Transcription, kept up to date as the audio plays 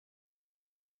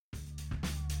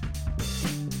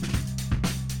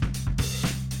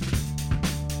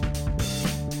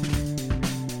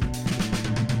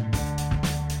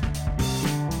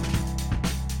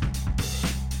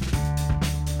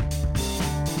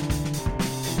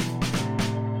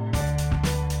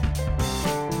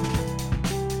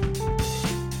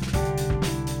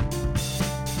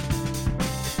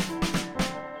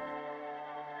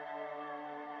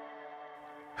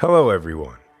Hello,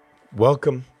 everyone.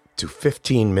 Welcome to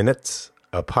 15 Minutes,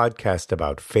 a podcast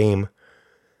about fame,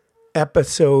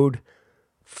 episode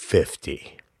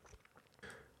 50.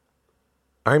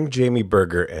 I'm Jamie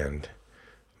Berger, and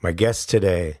my guest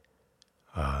today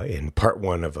in part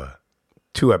one of a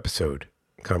two-episode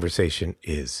conversation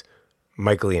is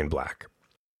Michael Ian Black.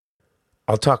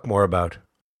 I'll talk more about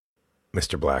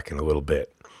Mr. Black in a little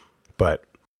bit, but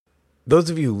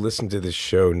those of you who listen to this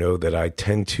show know that I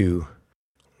tend to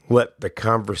let the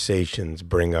conversations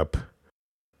bring up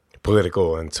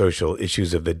political and social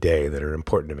issues of the day that are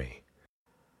important to me.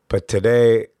 But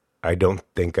today, I don't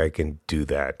think I can do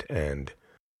that, and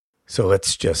so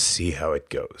let's just see how it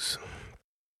goes.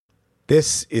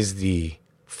 This is the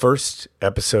first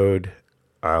episode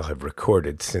I'll have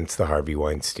recorded since the Harvey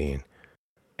Weinstein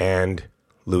and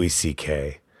Louis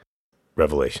C.K.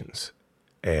 revelations,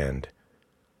 and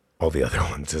all the other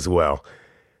ones as well.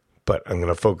 But I'm going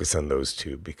to focus on those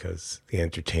two because the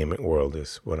entertainment world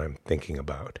is what I'm thinking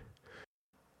about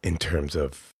in terms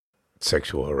of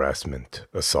sexual harassment,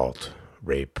 assault,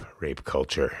 rape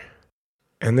culture.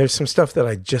 And there's some stuff that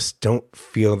I just don't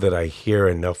feel that I hear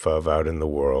enough of out in the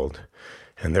world.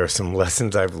 And there are some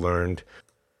lessons I've learned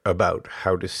about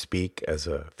how to speak as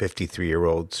a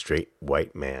 53-year-old straight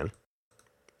white man.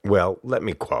 Well, let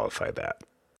me qualify that.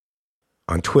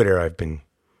 On Twitter, I've been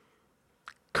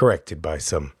corrected by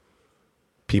some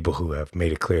people who have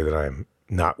made it clear that I'm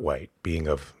not white, being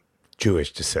of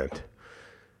Jewish descent.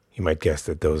 You might guess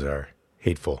that those are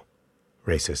hateful,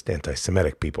 racist,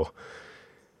 anti-Semitic people.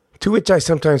 To which I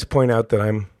sometimes point out that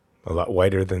I'm a lot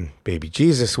whiter than baby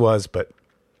Jesus was,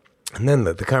 and then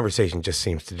the conversation just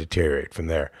seems to deteriorate from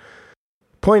there.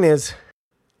 Point is,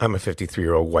 I'm a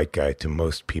 53-year-old white guy to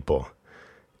most people,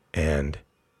 and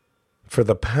for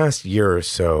the past year or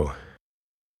so,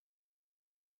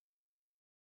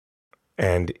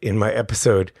 and in my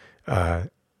episode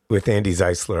with Andy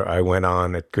Zeisler, I went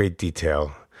on at great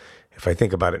detail. If I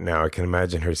think about it now, I can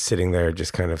imagine her sitting there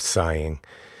just kind of sighing.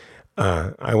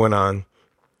 I went on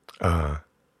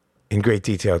in great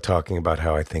detail talking about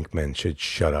how I think men should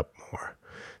shut up more,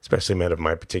 especially men of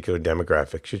my particular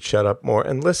demographic should shut up more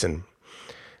and listen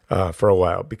for a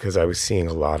while, because I was seeing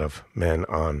a lot of men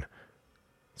on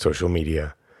social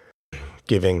media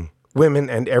giving women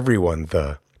and everyone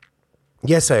the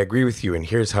 "yes, I agree with you, and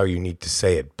here's how you need to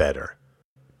say it better"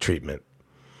 treatment.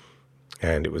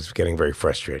 And it was getting very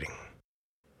frustrating.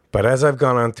 But as I've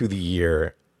gone on through the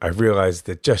year, I've realized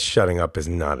that just shutting up is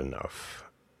not enough.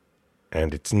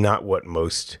 And it's not what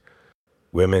most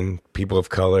women, people of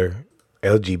color,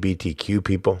 LGBTQ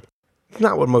people, it's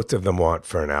not what most of them want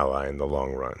for an ally in the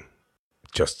long run.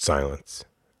 Just silence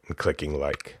and clicking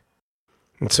like.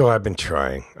 And so I've been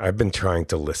trying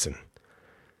to listen.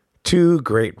 Two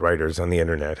great writers on the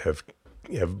internet have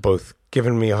both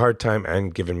given me a hard time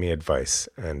and given me advice.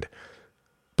 And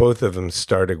both of them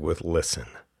started with listen.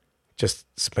 Just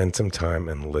spend some time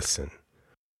and listen.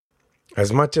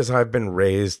 As much as I've been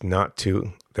raised not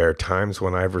to, there are times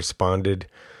when I've responded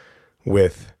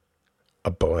with a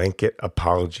blanket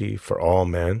apology for all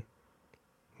men,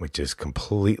 which is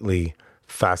completely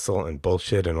facile and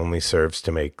bullshit and only serves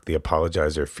to make the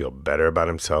apologizer feel better about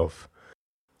himself.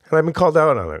 And I've been called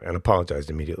out on it and apologized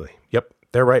immediately. Yep,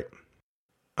 they're right.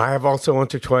 I have also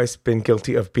once or twice been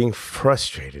guilty of being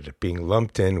frustrated at being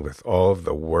lumped in with all of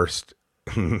the worst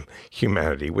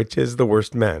humanity, which is the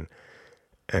worst men,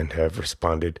 and have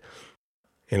responded,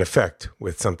 in effect,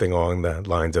 with something along the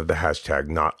lines of the hashtag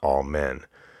 #NotAllMen,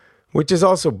 which is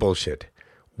also bullshit.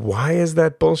 Why is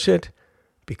that bullshit?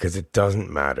 Because it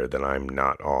doesn't matter that I'm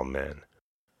not all men.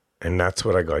 And that's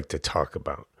what I'd like to talk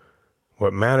about.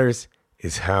 What matters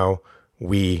is how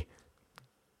we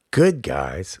good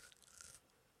guys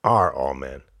are all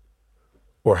men,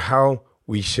 or how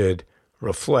we should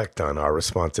reflect on our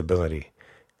responsibility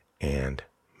and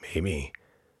maybe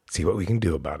see what we can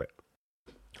do about it.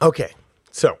 Okay,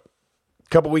 so a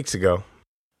couple weeks ago,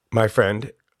 my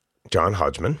friend John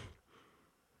Hodgman,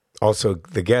 also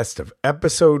the guest of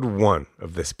episode 1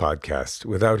 of this podcast,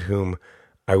 without whom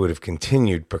I would have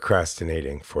continued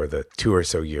procrastinating for the 2 or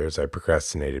so years I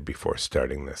procrastinated before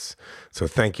starting this. So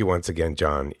thank you once again,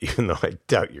 John, even though I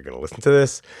doubt you're going to listen to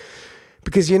this.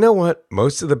 Because you know what?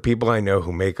 Most of the people I know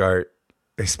who make art,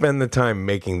 they spend the time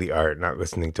making the art, not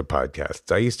listening to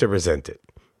podcasts. I used to resent it.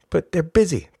 But they're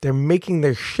busy. They're making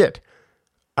their shit.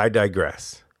 I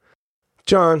digress.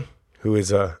 John, who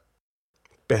has a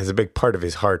big part of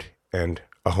his heart and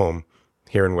a home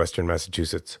here in Western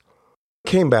Massachusetts,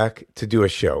 came back to do a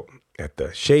show at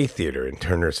the Shea Theater in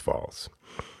Turners Falls.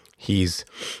 He's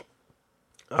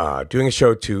doing a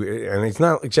show and it's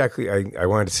not exactly, I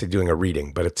wanted to say doing a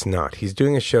reading, but it's not. He's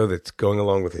doing a show that's going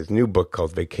along with his new book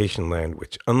called Vacation Land,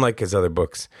 which, unlike his other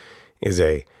books, is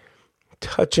a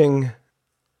touching,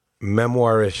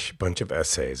 memoirish bunch of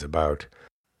essays about,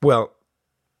 well,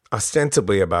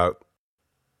 ostensibly about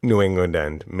New England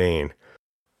and Maine,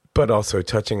 but also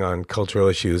touching on cultural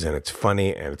issues, and it's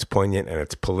funny, and it's poignant, and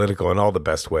it's political in all the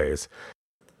best ways.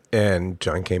 And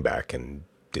John came back and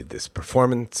did this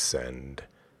performance and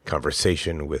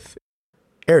conversation with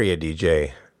area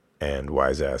DJ and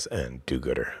wise ass and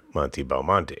do-gooder Monty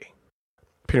Belmonte.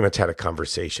 Pretty much had a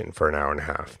conversation for an hour and a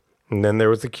half. And then there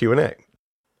was the Q&A.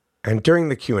 And during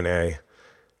the Q&A,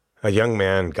 a young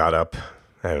man got up.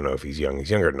 I don't know if he's young. He's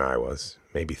younger than I was,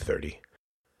 maybe 30.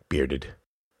 Bearded,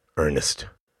 earnest.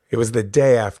 It was the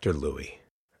day after Louis.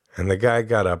 And the guy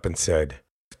got up and said,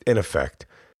 in effect,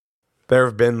 there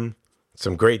have been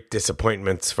some great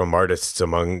disappointments from artists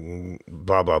among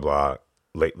blah, blah, blah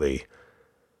lately.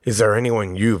 Is there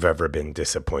anyone you've ever been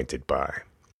disappointed by?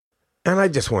 And I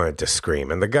just wanted to scream.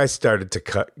 And the guy started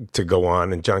to go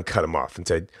on, and John cut him off and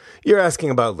said, you're asking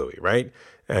about Louis, right?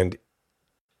 And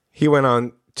he went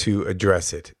on to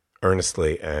address it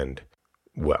earnestly and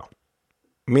well.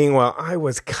 Meanwhile, I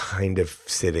was kind of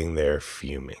sitting there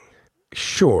fuming.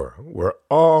 Sure, we're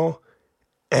all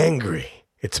angry.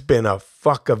 It's been a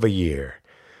fuck of a year.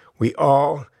 We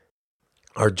all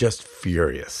are just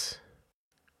furious.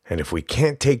 And if we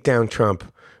can't take down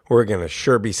Trump, we're going to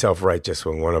sure be self-righteous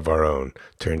when one of our own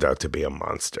turns out to be a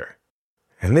monster.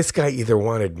 And this guy either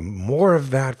wanted more of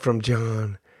that from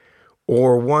John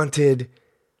or wanted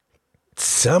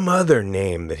some other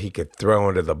name that he could throw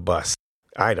under the bus.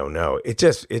 I don't know. It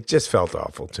just felt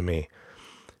awful to me.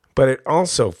 But it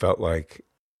also felt like,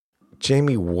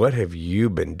 Jamie, what have you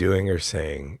been doing or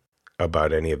saying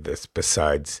about any of this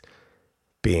besides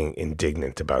being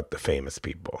indignant about the famous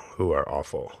people who are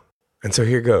awful? And so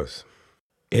here goes.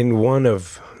 In one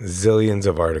of zillions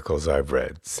of articles I've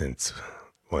read since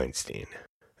Weinstein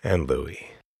and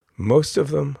Louis, most of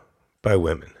them by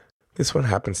women. This one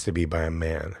happens to be by a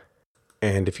man.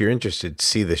 And if you're interested,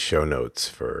 see the show notes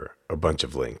for a bunch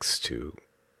of links to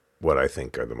what I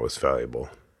think are the most valuable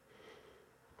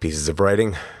pieces of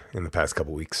writing in the past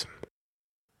couple weeks.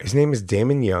 His name is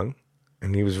Damon Young,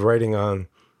 and he was writing on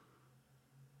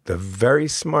the Very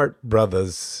Smart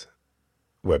Brothers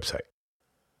website.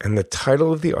 And the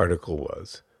title of the article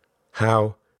was,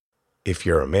 How, If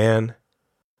You're a Man,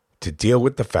 to Deal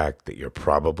with the Fact That You're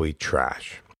Probably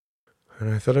Trash.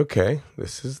 And I thought, okay,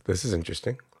 this is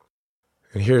interesting.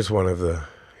 And here's a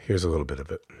little bit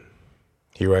of it.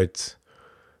 He writes,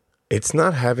 it's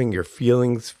not having your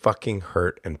feelings fucking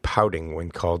hurt and pouting when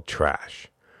called trash.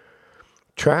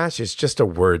 Trash is just a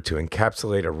word to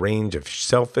encapsulate a range of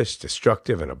selfish,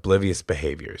 destructive, and oblivious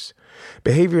behaviors.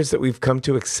 Behaviors that we've come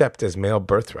to accept as male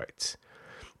birthrights.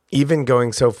 Even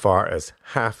going so far as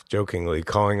half-jokingly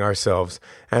calling ourselves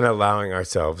and allowing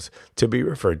ourselves to be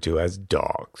referred to as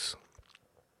dogs.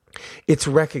 It's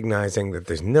recognizing that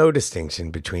there's no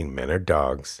distinction between men are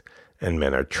dogs and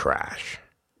men are trash.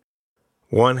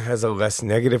 One has a less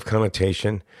negative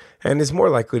connotation and is more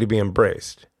likely to be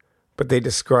embraced, but they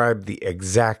describe the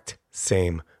exact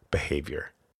same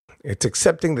behavior. It's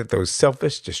accepting that those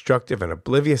selfish, destructive, and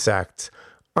oblivious acts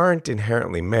aren't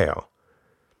inherently male.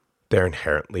 They're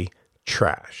inherently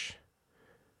trash.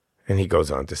 And he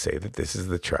goes on to say that this is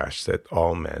the trash that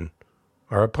all men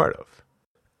are a part of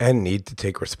and need to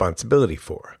take responsibility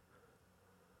for.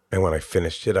 And when I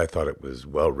finished it, I thought it was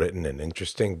well written and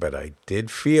interesting, but I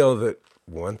did feel that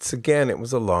once again, it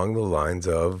was along the lines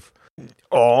of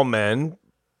all men,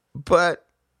 but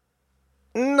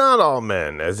not all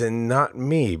men, as in not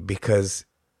me, because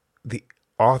the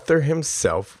author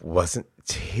himself wasn't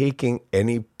taking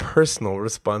any personal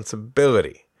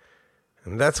responsibility.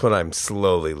 And that's what I'm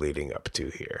slowly leading up to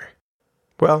here.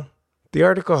 Well, the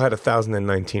article had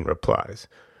 1,019 replies,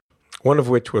 one of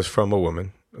which was from a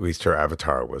woman, at least her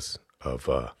avatar was of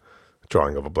a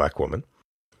drawing of a black woman,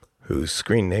 whose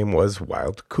screen name was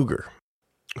Wild Cougar,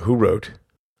 who wrote,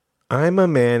 I'm a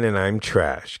man and I'm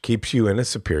trash, keeps you in a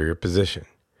superior position.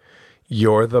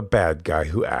 You're the bad guy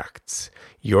who acts.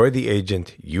 You're the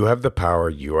agent. You have the power.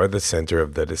 You are the center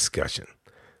of the discussion.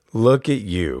 Look at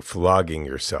you flogging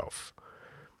yourself.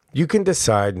 You can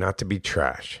decide not to be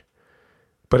trash,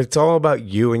 but it's all about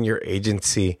you and your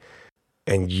agency,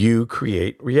 and you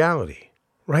create reality.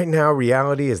 Right now,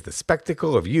 reality is the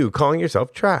spectacle of you calling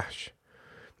yourself trash.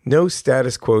 No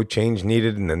status quo change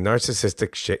needed in the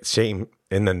narcissistic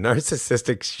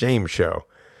shame show.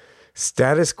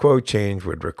 Status quo change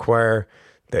would require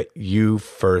that you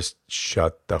first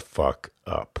shut the fuck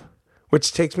up.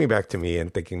 Which takes me back to me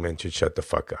and thinking men should shut the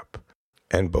fuck up.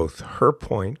 And both her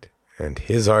point and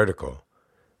his article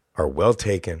are well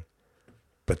taken,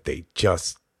 but they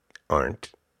just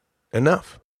aren't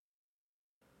enough.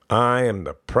 I am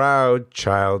the proud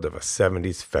child of a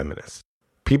 70s feminist.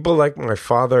 People like my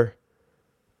father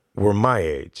were my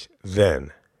age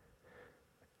then,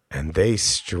 and they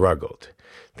struggled.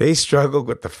 They struggled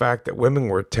with the fact that women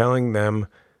were telling them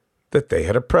that they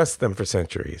had oppressed them for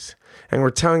centuries. And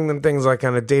were telling them things like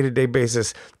on a day-to-day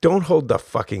basis, don't hold the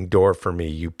fucking door for me,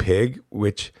 you pig,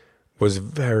 which was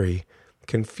very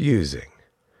confusing.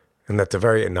 And that's a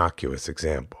very innocuous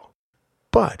example.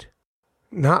 But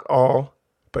not all,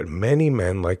 but many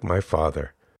men like my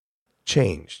father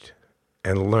changed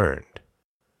and learned.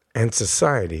 And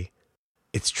society,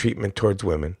 its treatment towards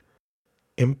women,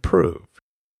 improved.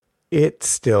 It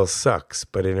still sucks,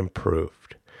 but it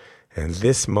improved. And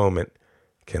this moment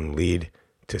can lead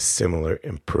to similar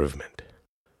improvement.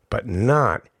 But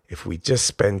not if we just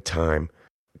spend time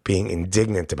being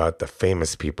indignant about the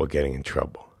famous people getting in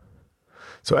trouble.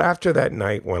 So after that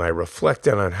night, when I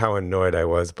reflected on how annoyed I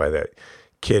was by that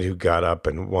kid who got up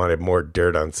and wanted more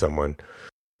dirt on someone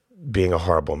being a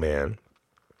horrible man,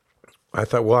 I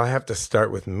thought, well, I have to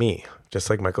start with me, just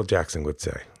like Michael Jackson would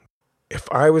say. If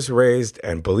I was raised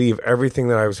and believe everything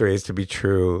that I was raised to be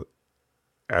true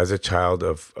as a child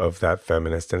of that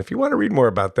feminist, and if you want to read more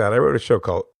about that, I wrote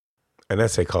an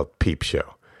essay called Peep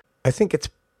Show. I think it's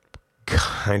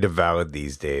kind of valid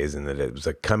these days in that it was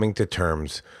a coming to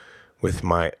terms with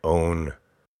my own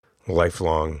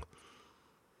lifelong,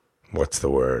 what's the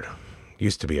word?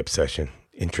 Used to be obsession,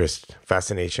 interest,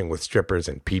 fascination with strippers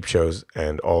and peep shows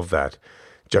and all of that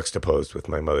juxtaposed with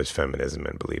my mother's feminism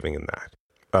and believing in that.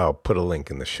 I'll put a link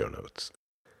in the show notes.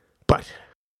 But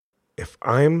if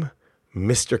I'm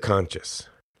Mr. Conscious,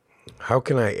 how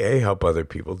can I A, help other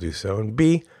people do so, and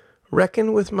B,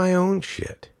 reckon with my own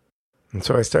shit? And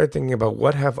so I started thinking about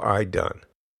what have I done?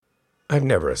 I've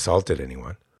never assaulted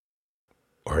anyone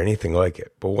or anything like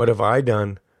it, but what have I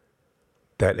done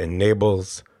that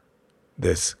enables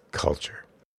this culture?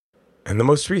 And the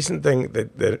most recent thing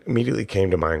that immediately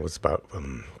came to mind was about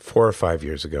 4 or 5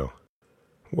 years ago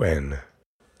when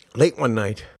late one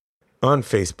night on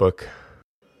Facebook,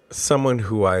 someone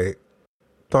who I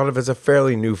thought of as a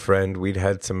fairly new friend, we'd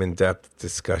had some in-depth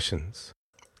discussions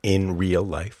in real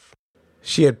life.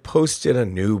 She had posted a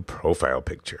new profile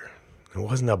picture. It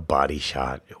wasn't a body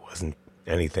shot. It wasn't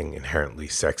anything inherently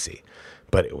sexy,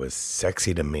 but it was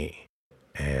sexy to me.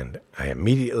 And I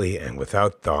immediately and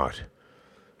without thought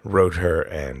wrote her,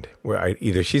 and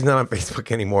either she's not on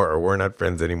Facebook anymore or we're not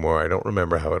friends anymore. I don't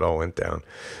remember how it all went down,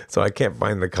 so I can't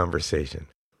find the conversation.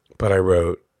 But I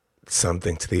wrote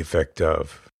something to the effect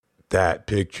of, "That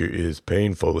picture is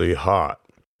painfully hot."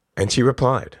 And she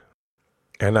replied.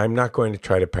 And I'm not going to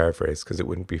try to paraphrase because it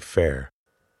wouldn't be fair.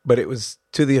 But it was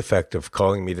to the effect of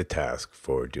calling me to task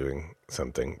for doing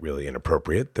something really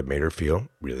inappropriate that made her feel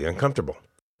really uncomfortable.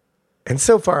 And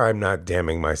so far, I'm not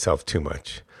damning myself too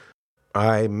much.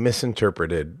 I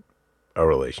misinterpreted a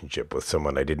relationship with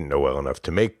someone I didn't know well enough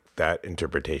to make that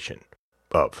interpretation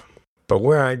of. But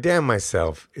where I damn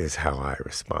myself is how I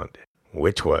responded,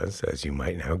 which was, as you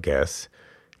might now guess,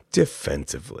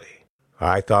 defensively.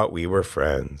 I thought we were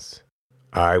friends.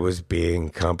 I was being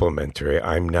complimentary.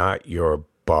 I'm not your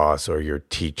boss or your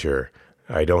teacher.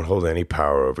 I don't hold any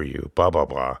power over you, blah, blah,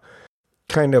 blah.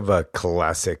 Kind of a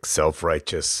classic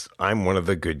self-righteous, I'm one of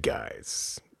the good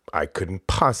guys. I couldn't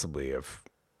possibly have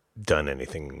done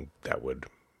anything that would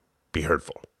be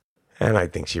hurtful. And I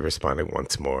think she responded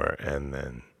once more, and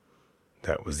then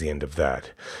that was the end of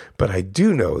that. But I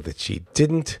do know that she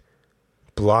didn't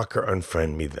block or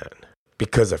unfriend me then,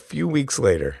 because a few weeks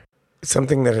later,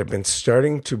 something that had been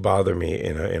starting to bother me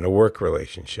in a work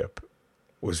relationship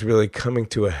was really coming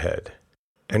to a head.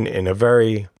 And in a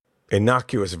very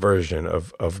innocuous version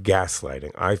of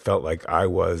gaslighting, I felt like I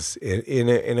was in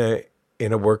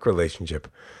a work relationship,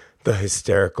 the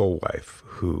hysterical wife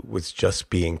who was just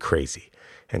being crazy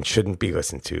and shouldn't be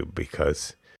listened to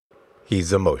because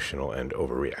he's emotional and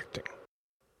overreacting.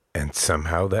 And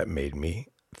somehow that made me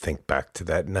think back to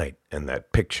that night and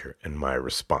that picture and my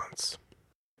response.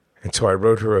 And so I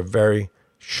wrote her a very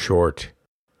short,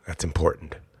 that's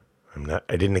important.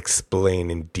 I didn't explain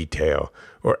in detail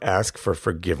or ask for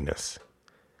forgiveness.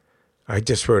 I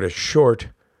just wrote a short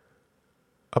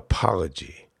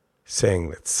apology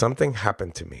saying that something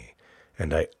happened to me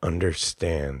and I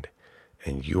understand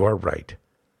and you are right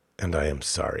and I am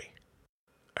sorry.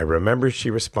 I remember she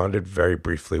responded very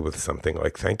briefly with something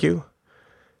like, "Thank you."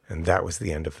 And that was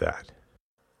the end of that.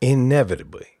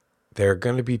 Inevitably, there are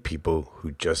going to be people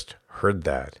who just heard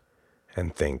that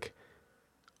and think,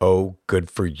 Oh,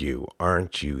 good for you.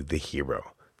 Aren't you the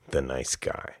hero, the nice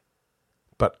guy?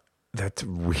 But that's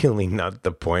really not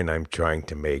the point I'm trying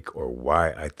to make or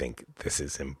why I think this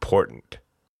is important.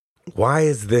 Why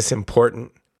is this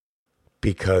important?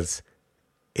 Because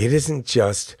it isn't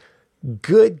just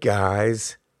good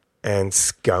guys and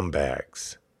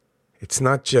scumbags. It's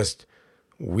not just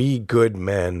we good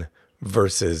men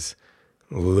versus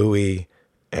Louis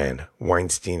and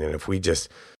Weinstein, and if we just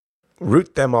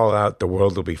root them all out, the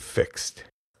world will be fixed.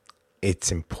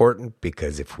 It's important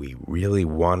because if we really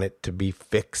want it to be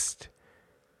fixed,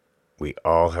 we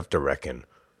all have to reckon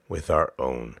with our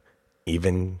own,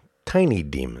 even tiny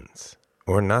demons,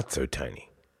 or not so tiny.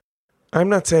 I'm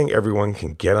not saying everyone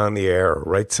can get on the air or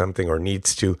write something or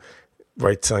needs to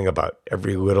write something about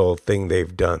every little thing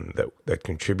they've done that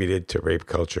contributed to rape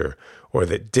culture or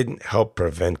that didn't help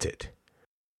prevent it.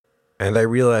 And I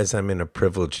realize I'm in a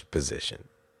privileged position,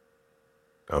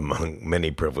 among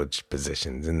many privileged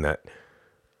positions, in that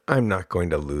I'm not going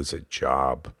to lose a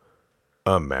job,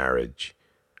 a marriage,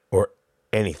 or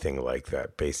anything like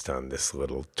that based on this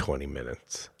little 20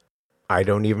 minutes. I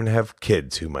don't even have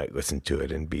kids who might listen to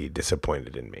it and be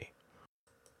disappointed in me.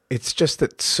 It's just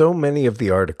that so many of the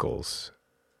articles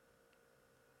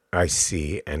I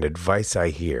see and advice I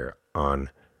hear on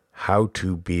how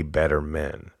to be better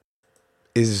men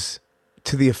is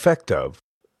to the effect of,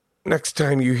 next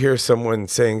time you hear someone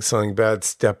saying something bad,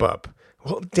 step up.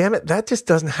 Well, damn it, that just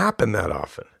doesn't happen that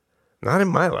often. Not in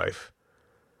my life.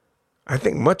 I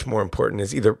think much more important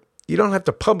is either you don't have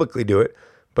to publicly do it,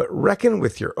 but reckon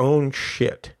with your own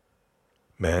shit,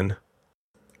 men.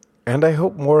 And I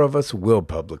hope more of us will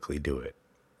publicly do it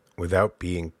without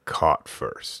being caught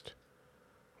first.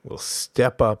 We'll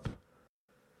step up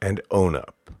and own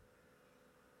up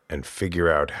and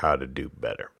figure out how to do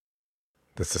better.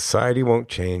 The society won't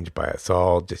change by us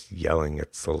all just yelling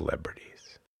at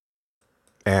celebrities.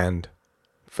 And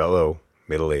fellow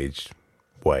middle-aged,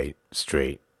 white,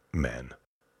 straight men,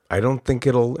 I don't think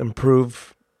it'll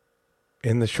improve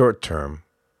in the short term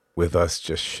with us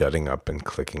just shutting up and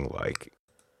clicking like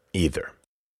either.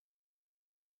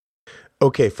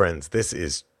 Okay, friends, this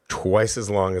is twice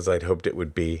as long as I'd hoped it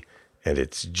would be, and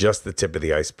it's just the tip of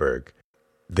the iceberg.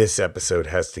 This episode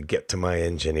has to get to my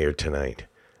engineer tonight.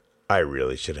 I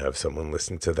really should have someone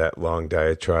listen to that long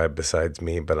diatribe besides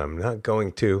me, but I'm not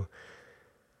going to.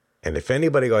 And if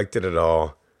anybody liked it at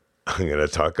all, I'm going to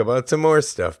talk about some more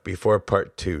stuff before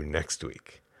part 2 next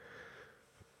week.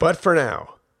 But for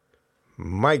now,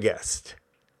 my guest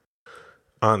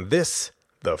on this,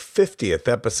 the 50th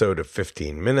episode of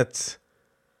 15 Minutes,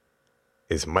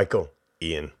 is Michael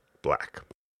Ian Black.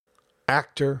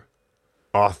 Actor,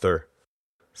 author,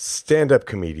 stand-up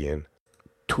comedian,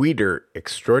 tweeter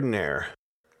extraordinaire,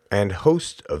 and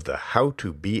host of the How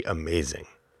to Be Amazing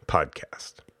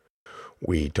podcast.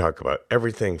 We talk about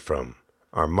everything from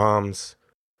our moms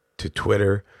to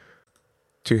Twitter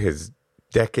to his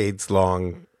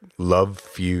decades-long love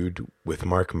feud with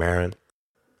Marc Maron,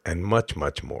 and much,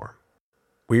 much more.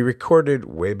 We recorded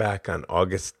way back on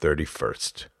August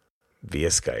 31st via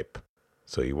Skype,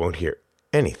 so you won't hear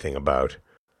anything about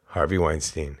Harvey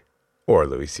Weinstein or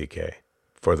Louis C.K.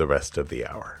 for the rest of the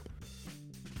hour.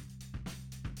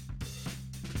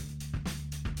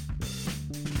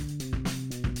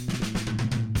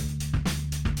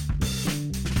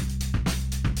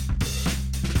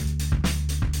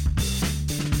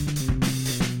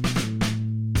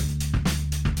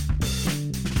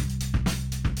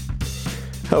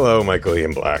 Hello, Michael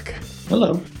Ian Black.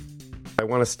 Hello. I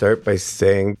want to start by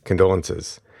saying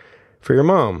condolences for your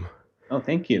mom. Oh,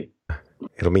 thank you.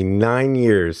 It'll be 9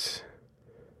 years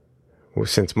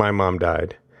since my mom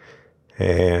died.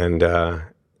 And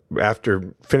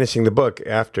after finishing the book,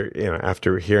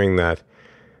 after hearing that,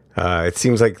 it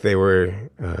seems like they were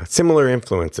similar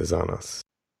influences on us.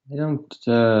 I don't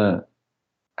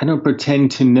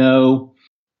pretend to know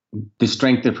the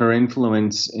strength of her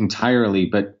influence entirely,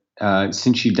 but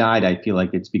since she died, I feel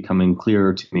like it's becoming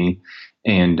clearer to me,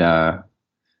 it's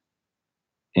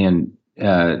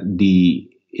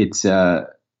a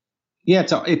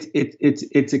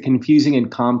confusing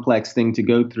and complex thing to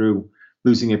go through,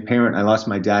 losing a parent. I lost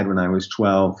my dad when I was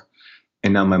 12,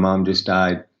 and now my mom just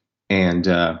died, and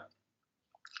the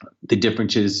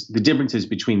differences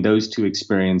between those two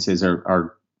experiences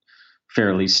are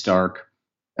fairly stark,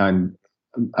 and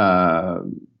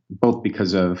both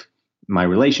because of my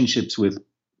relationships with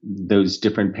those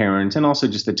different parents, and also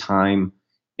just the time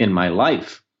in my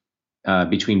life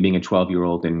between being a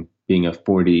 12-year-old and being a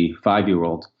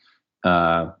 45-year-old.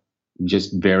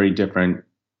 Just very different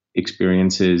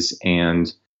experiences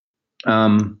and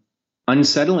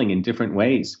unsettling in different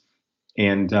ways.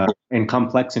 and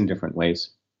complex in different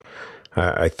ways.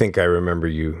 I think I remember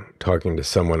you talking to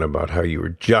someone about how you were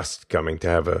just coming to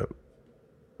have a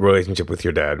relationship with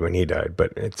your dad when he died,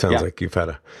 but it sounds like you've had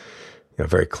a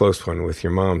very close one with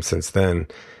your mom since then.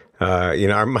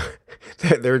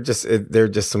 There are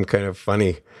just some kind of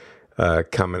funny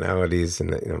commonalities,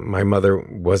 and my mother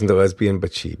wasn't a lesbian,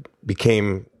 but she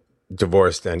became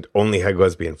divorced and only had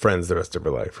lesbian friends the rest of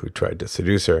her life who tried to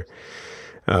seduce her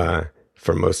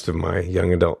for most of my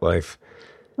young adult life.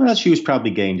 Well, she was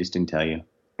probably gay and just didn't tell you.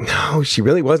 No, she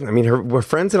really wasn't. I mean, her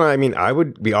friends and I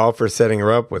would be all for setting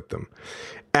her up with them.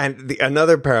 And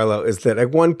another parallel is that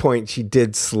at one point she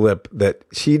did slip that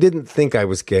she didn't think I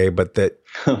was gay, but that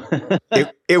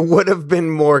it would have been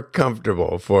more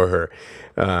comfortable for her.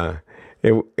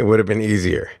 It would have been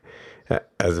easier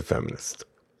as a feminist.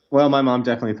 Well, my mom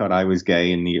definitely thought I was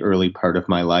gay in the early part of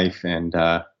my life and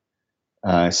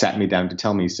sat me down to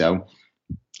tell me so.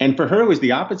 And for her, it was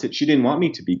the opposite. She didn't want me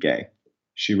to be gay.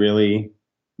 She really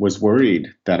was worried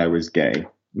that I was gay,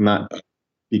 not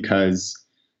because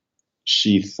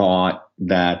she thought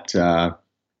that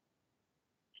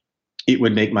it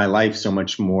would make my life so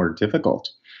much more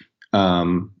difficult.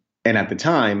 And at the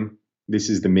time, this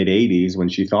is the mid 80s when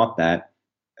she thought that,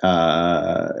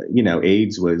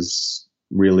 AIDS was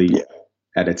really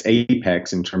at its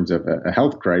apex in terms of a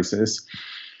health crisis.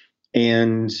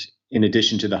 And in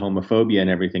addition to the homophobia and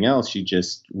everything else, she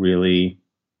just really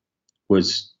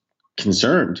was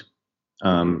concerned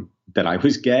that I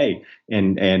was gay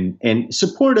and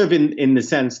supportive in the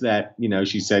sense that,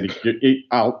 she said,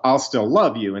 I'll still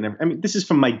love you. And I mean, this is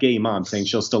from my gay mom saying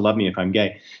she'll still love me if I'm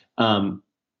gay. As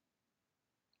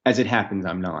it happens,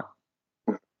 I'm not.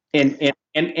 And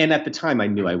at the time I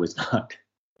knew I was not.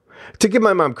 To give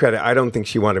my mom credit, I don't think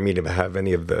she wanted me to have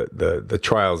any of the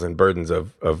trials and burdens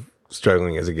of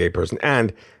struggling as a gay person.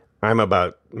 And I'm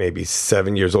about maybe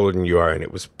 7 years older than you are, and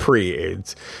it was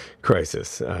pre-AIDS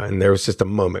crisis. And there was just a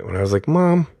moment when I was like,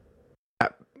 Mom,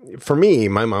 for me,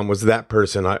 my mom was that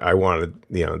person I wanted,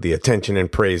 the attention and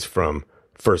praise from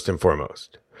first and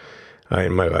foremost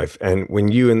in my life. And when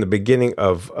you, in the beginning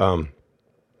of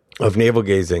Navel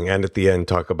Gazing and at the end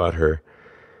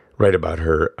write about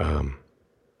her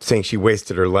saying she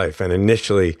wasted her life, and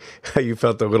initially you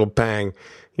felt a little pang,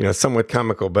 somewhat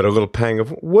comical, but a little pang of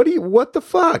what the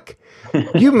fuck?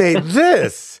 You made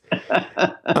this.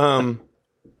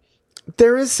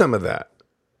 There is some of that.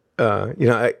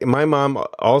 My mom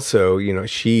also,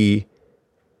 she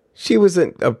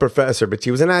wasn't a professor, but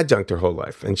she was an adjunct her whole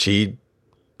life, and she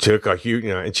took a huge,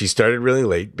 and she started really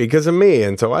late because of me,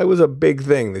 and so I was a big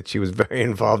thing that she was very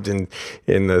involved in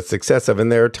the success of.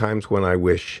 And there are times when I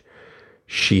wish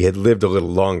she had lived a little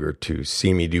longer to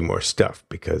see me do more stuff,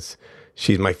 because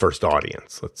she's my first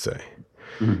audience, let's say.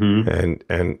 Mm-hmm.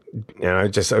 And I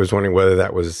was wondering whether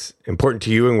that was important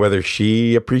to you and whether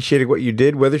she appreciated what you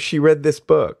did, whether she read this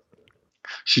book.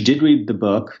 She did read the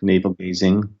book, Navel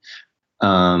Gazing.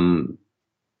 I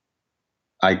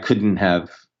couldn't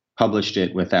have published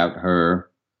it without her.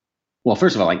 Well,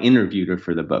 first of all, I interviewed her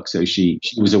for the book, so she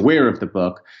was aware of the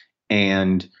book,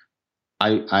 and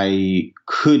I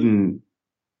couldn't,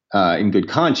 in good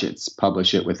conscience,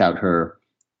 publish it without her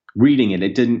reading it.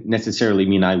 It didn't necessarily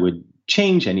mean I would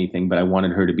change anything, but I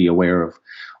wanted her to be aware of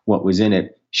what was in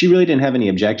it. She really didn't have any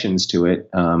objections to it.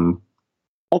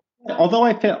 Although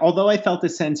I felt a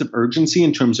sense of urgency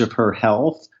in terms of her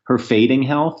health, her fading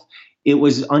health, it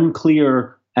was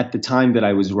unclear at the time that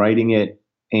I was writing it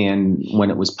and when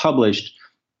it was published,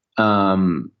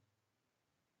 that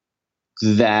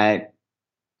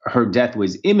her death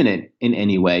was imminent in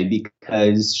any way,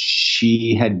 because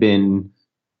she had been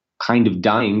kind of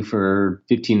dying for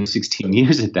 15 or 16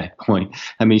 years at that point.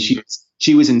 I mean,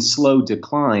 she was in slow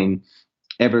decline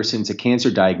ever since a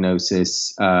cancer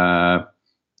diagnosis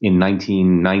in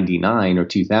 1999 or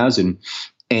 2000.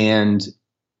 And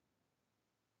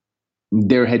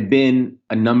there had been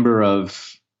a number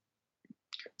of,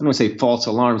 I don't want to say false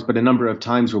alarms, but a number of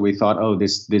times where we thought, oh,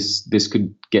 this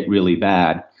could get really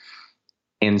bad.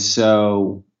 And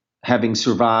so, having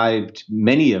survived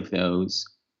many of those,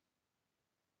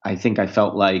 I think I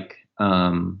felt like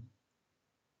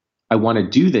I want to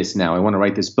do this now. I want to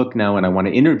write this book now, and I want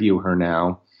to interview her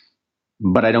now.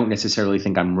 But I don't necessarily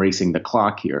think I'm racing the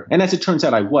clock here. And as it turns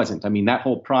out, I wasn't. I mean, that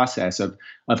whole process of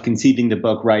conceiving the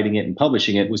book, writing it, and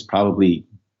publishing it was probably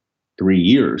 3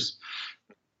 years.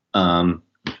 And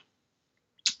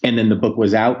then the book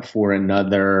was out for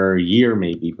another year,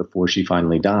 maybe, before she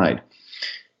finally died.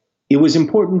 It was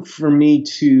important for me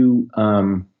to,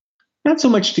 not so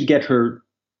much to get her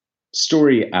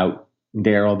story out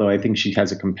there, although I think she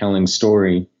has a compelling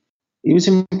story, it was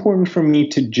important for me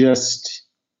to just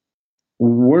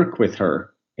work with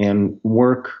her and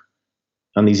work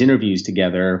on these interviews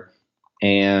together.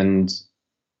 And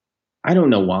I don't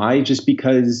know why, just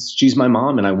because she's my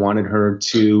mom and I wanted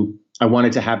to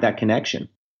have that connection.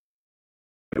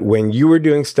 When you were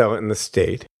doing Stella in the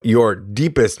State, your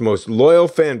deepest, most loyal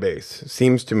fan base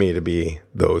seems to me to be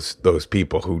those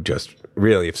people who just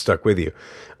really have stuck with you.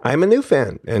 I'm a new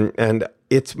fan, and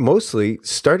it's mostly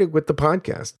started with the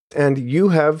podcast. And you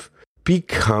have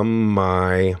become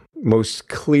my most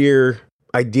clear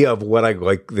idea of what I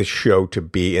like the show to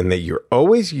be, and that you're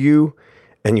always you,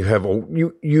 and you have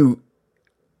you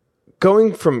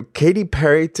going from Katy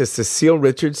Perry to Cecile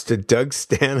Richards to Doug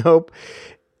Stanhope.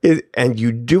 And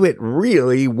you do it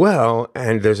really well,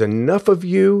 and there's enough of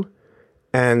you,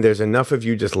 and there's enough of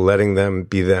you just letting them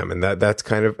be them, and that's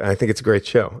kind of, I think it's a great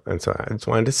show, and so I just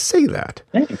wanted to say that.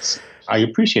 Thanks. I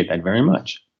appreciate that very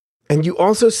much. And you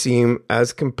also seem,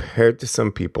 as compared to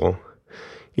some people,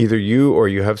 either you or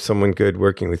you have someone good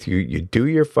working with you, you do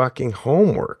your fucking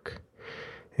homework,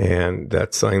 and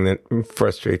that's something that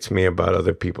frustrates me about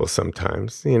other people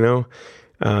sometimes, you know.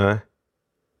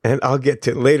 And I'll get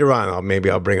to later on. Maybe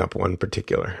I'll bring up one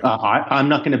particular. I'm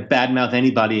not going to badmouth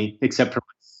anybody except for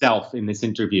myself in this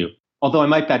interview. Although I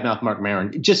might badmouth Marc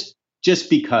Maron, just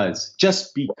because,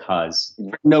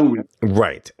 no reason.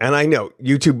 Right, and I know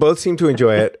you two both seem to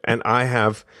enjoy it, and I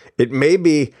have. It may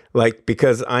be like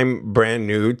because I'm brand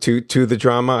new to the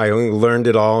drama. I only learned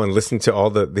it all and listened to all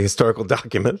the historical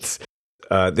documents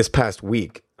this past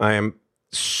week. I am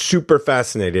super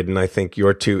fascinated, and I think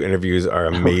your two interviews are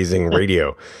amazing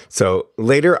radio. So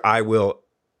later I will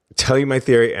tell you my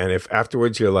theory, and if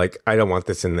afterwards you're like, I don't want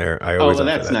this in there, I always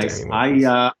that's nice.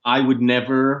 I would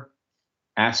never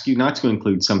ask you not to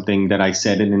include something that I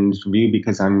said in an interview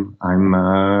because I'm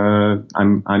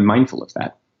mindful of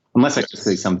that, unless I just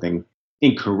say something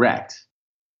incorrect.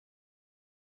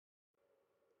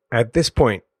 At this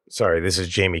point, sorry, this is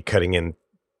Jamie cutting in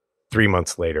 3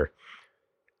 months later.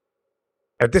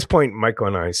 At this point, Michael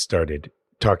and I started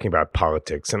talking about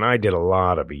politics, and I did a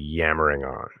lot of yammering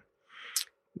on,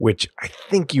 which I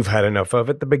think you've had enough of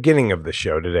at the beginning of the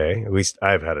show today. At least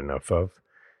I've had enough of.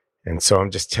 And so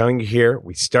I'm just telling you here,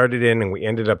 we started in and we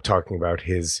ended up talking about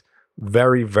his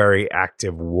very, very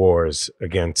active wars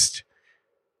against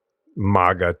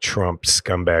MAGA Trump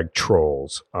scumbag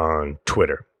trolls on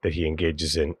Twitter that he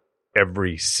engages in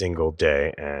every single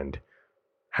day, and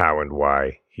how and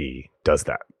why he does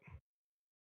that.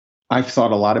 I've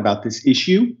thought a lot about this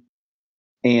issue,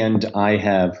 and I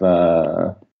have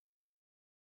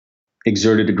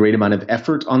exerted a great amount of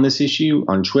effort on this issue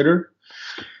on Twitter,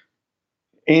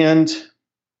 and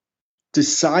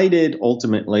decided right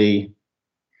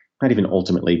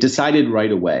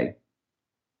away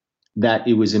that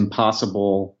it was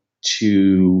impossible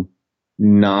to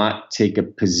not take a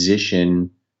position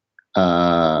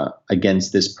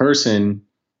against this person,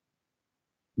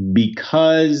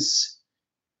 because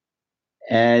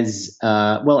as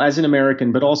an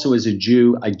American, but also as a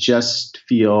Jew, I just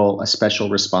feel a special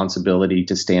responsibility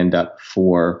to stand up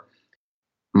for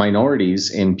minorities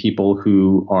and people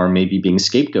who are maybe being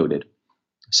scapegoated.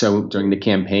 So during the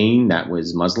campaign, that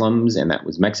was Muslims, and that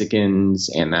was Mexicans,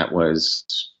 and that was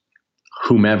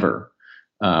whomever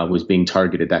was being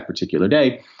targeted that particular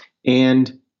day.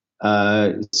 And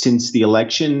since the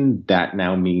election, that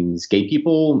now means gay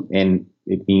people, and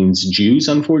it means Jews,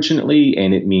 unfortunately,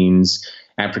 and it means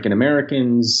African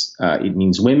Americans, it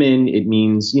means women, it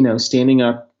means, standing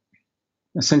up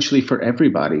essentially for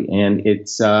everybody. And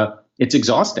it's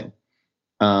exhausting.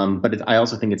 But I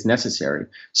also think it's necessary.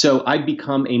 So I've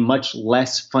become a much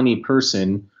less funny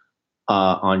person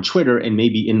on Twitter and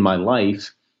maybe in my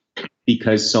life,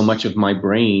 because so much of my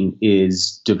brain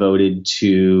is devoted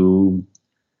to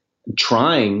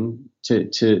trying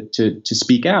to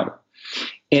speak out.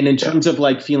 And in terms of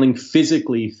like feeling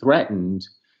physically threatened,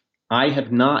 I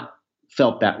have not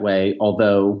felt that way.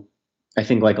 Although I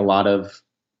think, like a lot of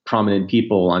prominent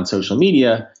people on social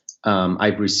media,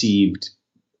 I've received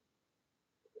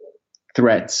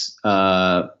threats,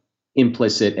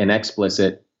 implicit and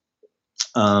explicit.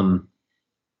 And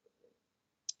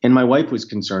my wife was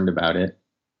concerned about it,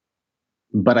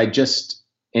 but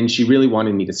and she really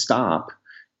wanted me to stop.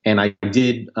 And I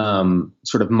did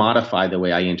sort of modify the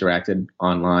way I interacted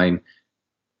online,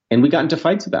 and we got into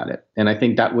fights about it. And I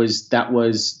think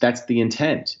that's the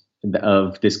intent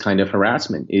of this kind of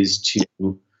harassment, is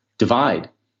to divide.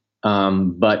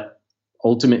 But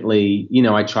ultimately,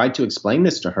 I tried to explain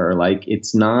this to her, like,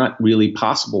 it's not really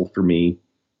possible for me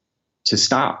to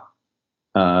stop.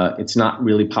 It's not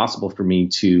really possible for me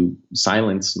to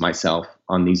silence myself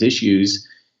on these issues.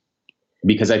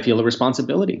 because I feel a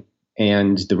responsibility,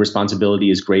 and the responsibility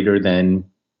is greater than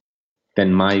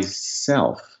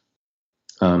myself,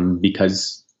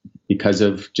 because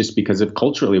of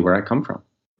culturally where I come from.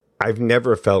 I've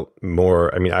never felt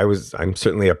more. I mean, I'm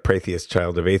certainly a Pratheist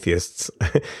child of atheists,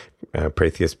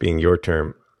 Pratheist being your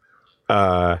term.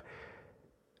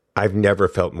 I've never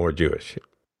felt more Jewish.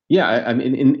 Yeah, I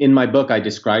mean, in my book, I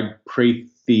describe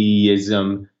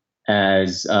Pratheism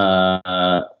as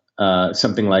something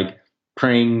like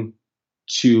praying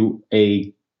to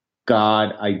a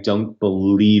God I don't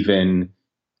believe in,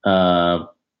 and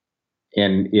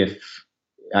if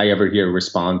I ever hear a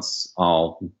response,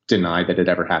 I'll deny that it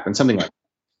ever happened. Something like,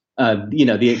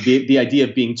 the idea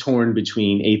of being torn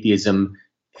between atheism,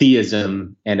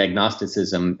 theism, and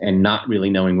agnosticism, and not really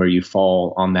knowing where you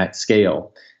fall on that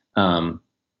scale,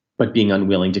 but being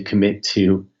unwilling to commit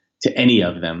to any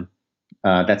of them.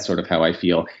 That's sort of how I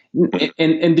feel.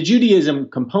 And the Judaism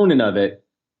component of it,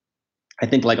 I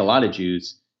think, like a lot of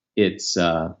Jews, it's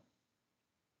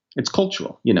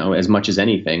cultural, as much as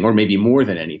anything, or maybe more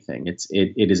than anything.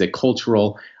 It is a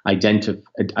cultural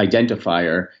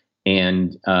identifier,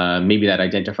 and maybe that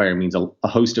identifier means a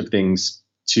host of things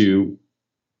to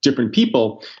different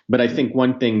people. But I think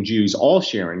one thing Jews all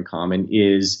share in common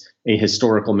is a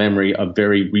historical memory of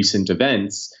very recent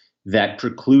events that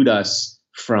preclude us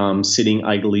from sitting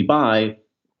idly by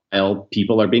while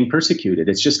people are being persecuted.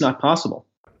 It's just not possible.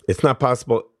 It's not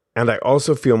possible. And I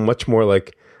also feel much more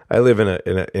like I live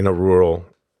in a rural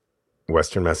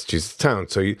Western Massachusetts town.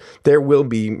 So there will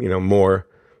be,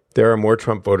 there are more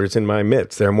Trump voters in my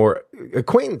midst. There are more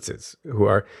acquaintances who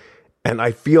are, and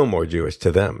I feel more Jewish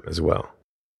to them as well.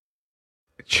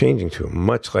 Changing to a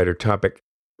much lighter topic.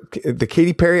 The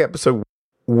Katy Perry episode,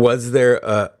 was there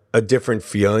a different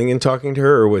feeling in talking to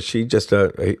her, or was she just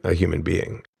a human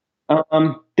being?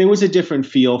 There was a different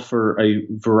feel for a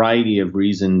variety of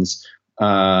reasons.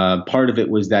 Part of it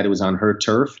was that it was on her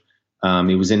turf.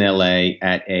 It was in LA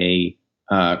at a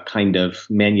kind of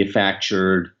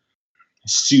manufactured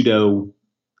pseudo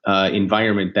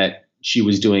environment that she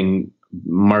was doing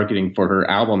marketing for her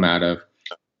album out of.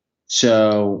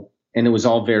 So, and it was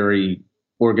all very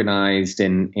organized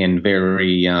and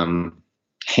very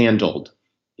handled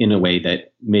in a way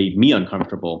that made me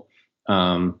uncomfortable.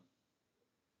 And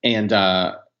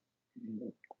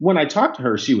when I talked to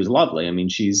her, she was lovely. I mean,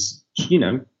 she's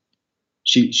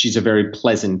a very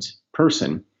pleasant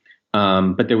person.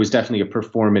 But there was definitely a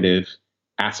performative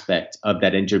aspect of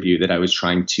that interview that I was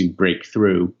trying to break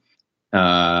through.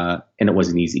 And it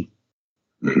wasn't easy.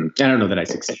 I don't know that I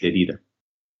succeeded either.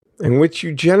 And which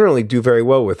you generally do very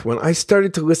well with. When I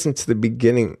started to listen to the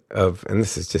beginning of, and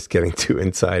this is just getting too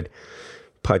inside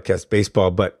podcast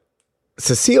baseball, but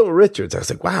Cecile Richards, I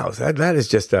was like, wow, that is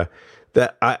just I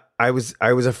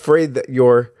was afraid that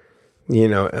your,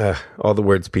 all the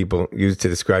words people use to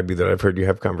describe you that I've heard you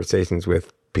have conversations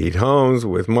with Pete Holmes,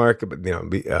 with Mark, but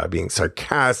being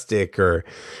sarcastic or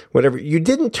whatever. You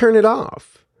didn't turn it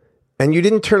off, and you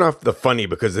didn't turn off the funny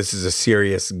because this is a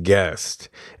serious guest,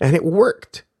 and it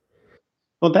worked.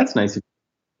 Well, that's nice.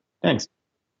 Thanks.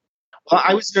 Well,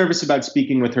 I was nervous about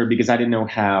speaking with her because I didn't know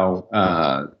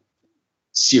how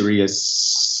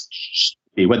serious,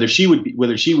 whether she would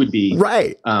be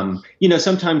right.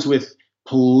 Sometimes with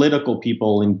political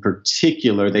people in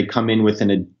particular, they come in with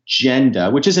an agenda,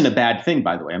 which isn't a bad thing,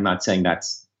 by the way. I'm not saying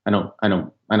that's. I don't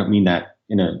mean that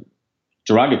in a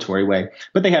derogatory way,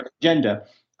 but they have an agenda,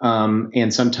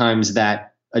 and sometimes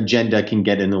that agenda can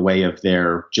get in the way of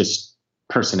their just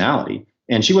personality.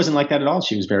 And she wasn't like that at all.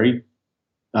 She was very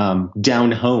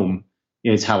down home,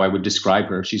 is how I would describe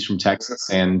her. She's from Texas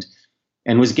and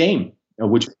was game,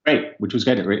 which was great.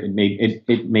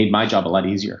 It made my job a lot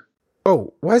easier.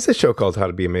 Oh, why is the show called How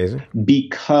to Be Amazing?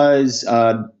 Because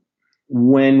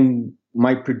when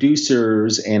my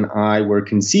producers and I were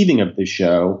conceiving of the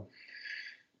show,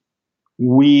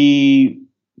 we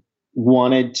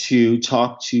wanted to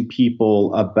talk to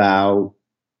people about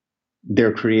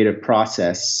their creative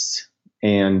process,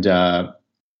 and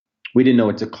we didn't know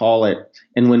what to call it.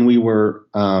 And when we were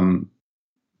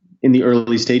in the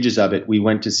early stages of it, we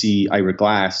went to see Ira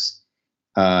Glass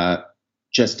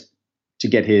just to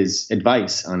get his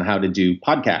advice on how to do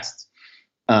podcasts.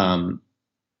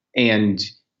 And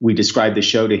we described the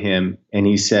show to him, and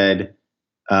he said,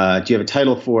 do you have a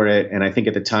title for it? And I think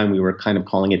at the time we were kind of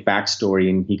calling it Backstory.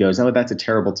 And he goes, oh, that's a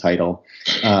terrible title.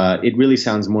 It really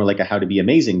sounds more like a How to Be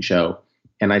Amazing show.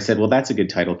 And I said, well, that's a good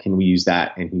title. Can we use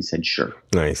that? And he said, sure.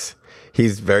 Nice.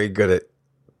 He's very good at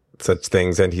such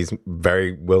things, and he's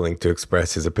very willing to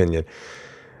express his opinion.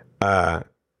 I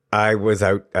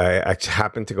actually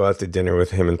happened to go out to dinner with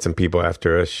him and some people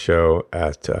after a show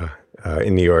at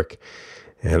in New York.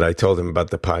 And I told him about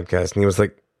the podcast, and he was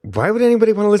like, why would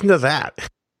anybody want to listen to that?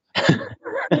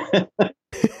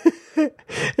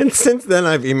 And since then,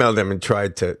 I've emailed him and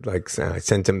tried to, like, I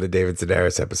sent him the David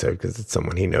Sedaris episode because it's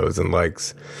someone he knows and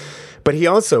likes. But he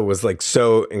also was like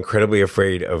so incredibly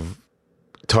afraid of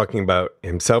talking about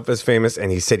himself as famous.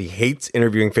 And he said he hates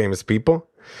interviewing famous people.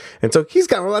 And so he's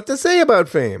got a lot to say about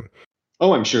fame.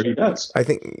 Oh, I'm sure he does. I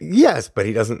think, yes, but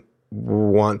he doesn't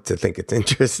want to think it's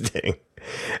interesting.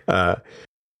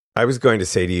 I was going to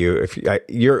say to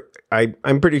you,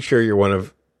 I'm pretty sure you're one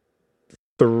of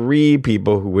 3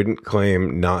 people who wouldn't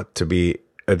claim not to be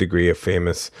a degree of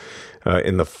famous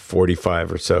in the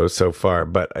 45 or so far.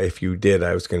 But if you did,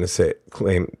 I was going to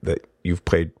claim that you've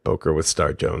played poker with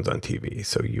Star Jones on TV,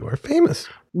 so you are famous.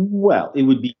 Well, it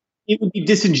would be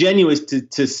disingenuous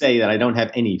to say that I don't have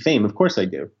any fame. Of course I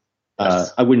do.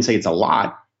 I wouldn't say it's a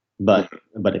lot, but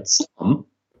it's some.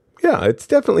 Yeah, it's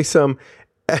definitely some.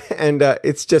 And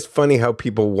it's just funny how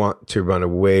people want to run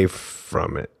away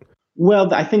from it.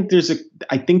 Well, I think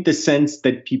the sense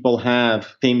that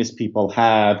famous people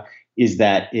have, is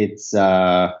that it's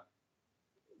that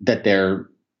they're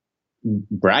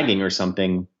bragging or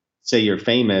something. Say you're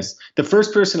famous. The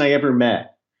first person I ever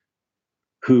met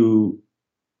who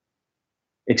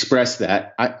expressed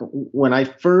that, when I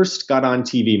first got on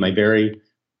TV, my very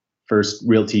first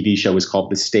real TV show was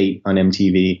called The State on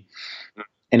MTV.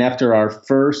 And after our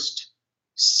first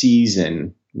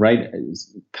season, right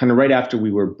after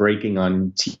we were breaking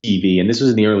on TV, and this was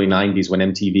in the early 90s when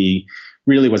MTV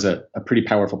really was a pretty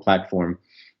powerful platform,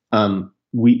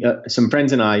 we some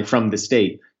friends and I from The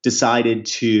State decided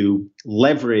to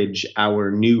leverage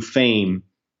our new fame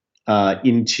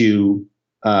into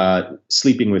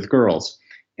sleeping with girls.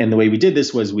 And the way we did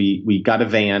this was we got a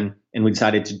van and we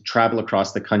decided to travel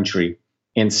across the country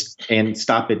and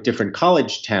stop at different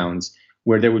college towns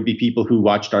where there would be people who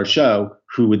watched our show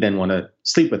who would then want to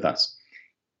sleep with us.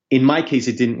 In my case,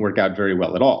 it didn't work out very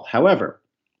well at all. However,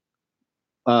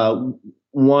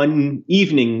 one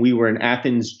evening we were in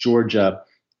Athens, Georgia,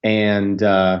 and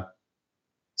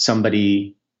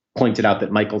somebody pointed out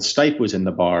that Michael Stipe was in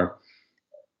the bar.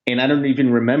 And I don't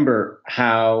even remember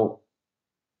how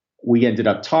we ended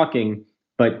up talking,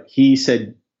 but he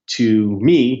said to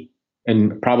me,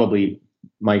 and probably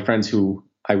my friends who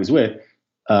I was with,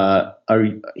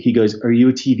 he goes, "Are you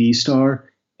a TV star?"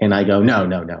 And I go,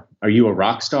 No. "Are you a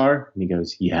rock star?" And he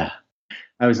goes, "Yeah."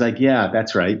 I was like, "Yeah,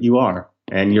 that's right. You are.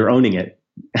 And you're owning it."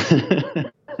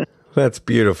 That's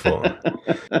beautiful.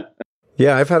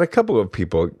 Yeah, I've had a couple of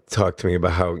people talk to me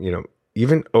about how,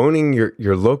 even owning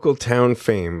your local town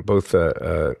fame, both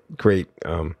a great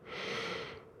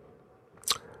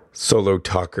solo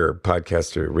talker,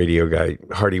 podcaster, radio guy,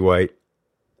 Hardy White,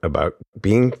 about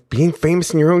being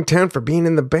famous in your own town for being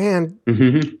in the band.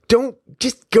 Mm-hmm. Don't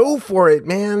just go for it,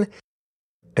 man.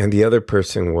 And the other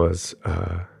person was,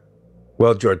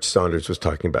 George Saunders was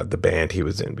talking about the band he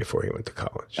was in before he went to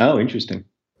college. Oh, interesting.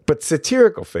 But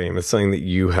satirical fame is something that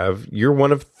you're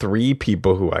one of 3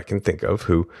 people who I can think of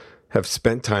who have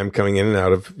spent time coming in and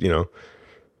out of,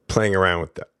 playing around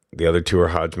with that. The other 2 are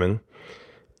Hodgman,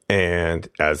 and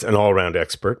as an all-around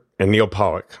expert, and Neil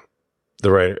Pollack,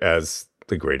 the writer, as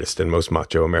the greatest and most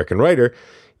macho American writer.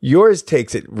 Yours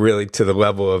takes it really to the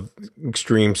level of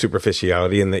extreme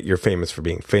superficiality, in that you're famous for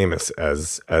being famous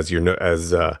as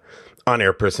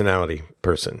on-air personality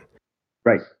person.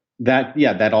 Right.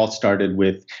 That all started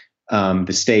with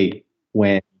The State,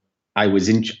 when I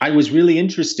was really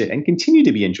interested and continue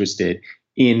to be interested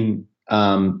in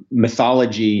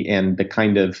mythology and the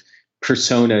kind of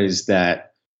personas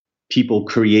that people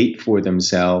create for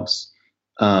themselves,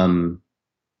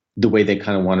 the way they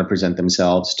kind of want to present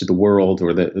themselves to the world,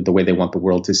 or the way they want the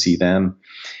world to see them.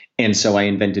 And so I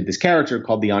invented this character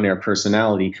called the on-air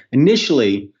personality.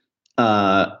 Initially,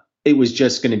 it was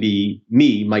just going to be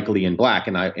me, Michael Ian Black,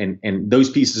 and those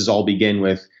pieces all begin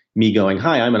with me going,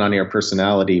 "Hi, I'm an on-air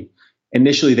personality."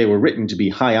 Initially, they were written to be,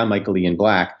 "Hi, I'm Michael Ian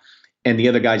Black," and the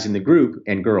other guys in the group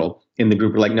and girl in the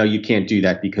group were like, "No, you can't do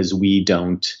that because we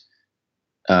don't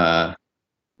talk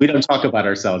about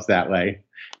ourselves that way,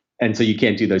 and so you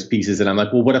can't do those pieces." And I'm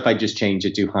like, "Well, what if I just change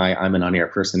it to, 'Hi, I'm an on-air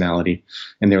personality'?"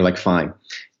 And they were like, "Fine."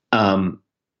 And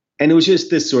it was just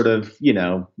this sort of,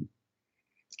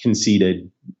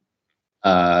 conceited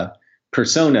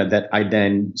persona that I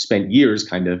then spent years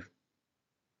kind of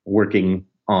working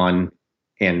on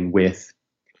and with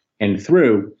and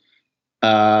through,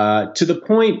 to the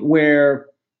point where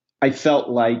I felt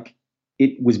like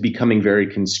it was becoming very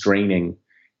constraining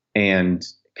and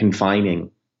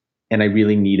confining, and I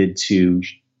really needed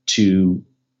to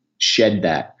shed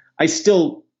that. I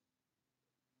still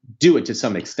do it to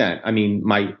some extent. I mean,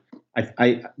 my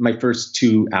first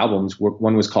two albums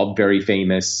one was called Very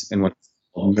Famous and one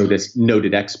was called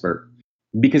Noted Expert,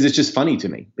 because it's just funny to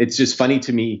me. It's just funny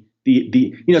to me.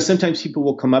 Sometimes people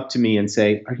will come up to me and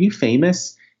say, "Are you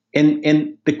famous?"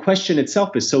 And the question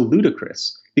itself is so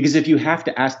ludicrous, because if you have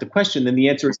to ask the question, then the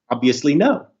answer is obviously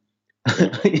no.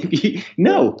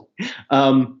 No.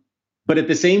 But at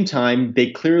the same time, they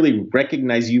clearly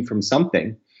recognize you from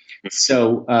something.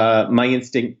 So my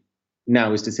instinct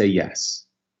now is to say yes.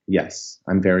 Yes,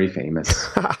 I'm very famous.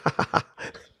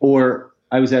 Or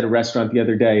I was at a restaurant the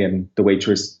other day and the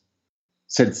waitress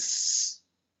said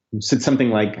something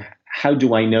like, "How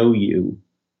do I know you?"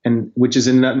 And which is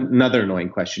another annoying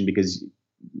question, because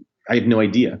I have no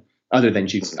idea, other than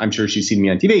I'm sure she's seen me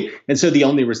on TV. And so the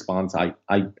only response I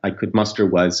could muster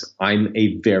was, "I'm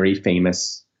a very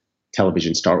famous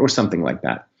television star," or something like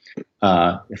that.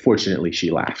 Fortunately,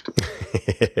 she laughed.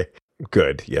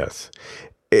 Good. Yes.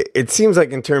 It seems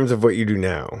like, in terms of what you do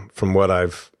now, from what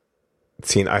I've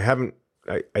seen,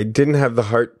 I didn't have the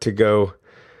heart to go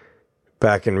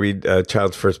back and read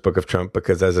Child's First Book of Trump,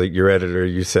 because as your editor,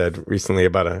 you said recently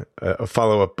about a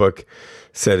follow-up book,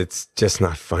 said it's just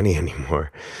not funny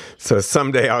anymore. So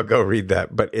someday I'll go read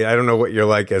that. But I don't know what you're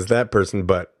like as that person,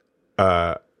 but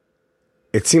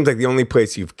it seems like the only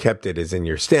place you've kept it is in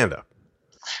your stand-up.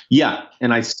 Yeah,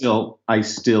 and I still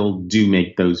do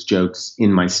make those jokes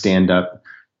in my stand-up.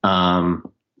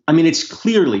 I mean, it's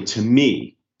clearly, to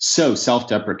me, so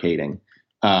self-deprecating.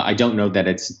 I don't know that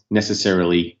it's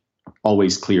necessarily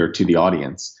always clear to the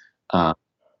audience. I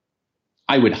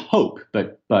would hope,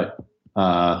 but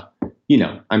I'm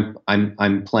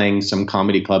playing some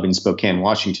comedy club in Spokane,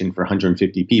 Washington for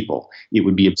 150 people. It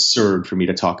would be absurd for me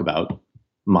to talk about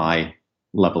my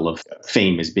level of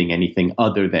fame as being anything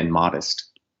other than modest.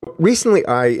 Recently,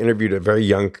 I interviewed a very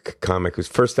young comic whose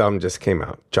first album just came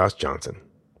out, Josh Johnson.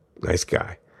 Nice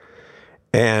guy.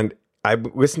 And I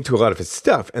listened to a lot of his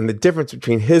stuff, and the difference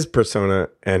between his persona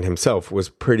and himself was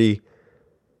it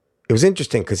was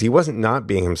interesting, because he wasn't not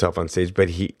being himself on stage, but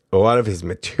a lot of his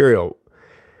material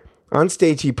on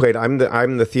stage, he played, I'm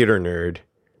the theater nerd,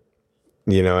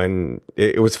 and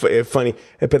it was funny.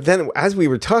 But then as we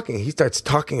were talking, he starts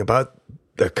talking about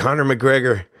the Conor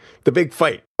McGregor, the big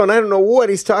fight. And I don't know what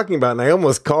he's talking about, and I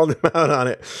almost called him out on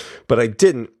it, but I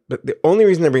didn't. But the only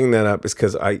reason I'm bringing that up is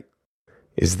because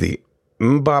is the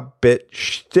Mbop bit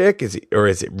shtick, is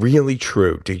it really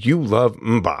true? Do you love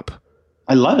Mbop?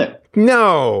 I love it.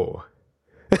 No.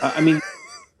 I mean,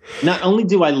 not only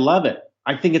do I love it,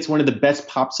 I think it's one of the best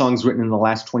pop songs written in the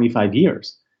last 25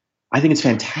 years. I think it's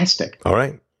fantastic. All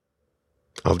right.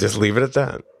 I'll just leave it at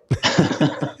that.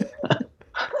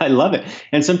 I love it.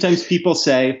 And sometimes people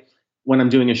say, when I'm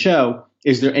doing a show,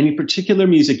 "Is there any particular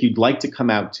music you'd like to come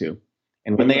out to?"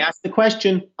 And when they ask the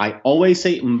question, I always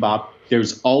say Mbop.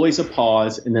 There's always a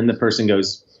pause, and then the person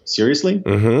goes, "Seriously?"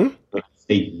 Mm-hmm. I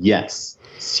say, "Yes,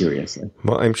 seriously."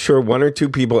 Well, I'm sure one or two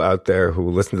people out there who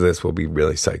listen to this will be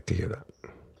really psyched to hear that.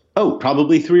 Oh,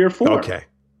 probably 3 or 4. Okay,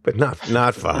 but not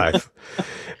 5.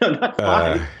 No, not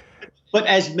 5. But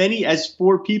as many as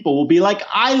 4 people will be like,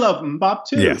 "I love Mbop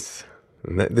too." Yes.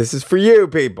 This is for you,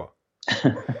 people.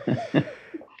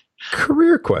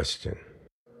 Career question.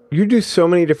 You do so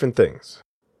many different things.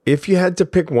 If you had to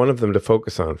pick one of them to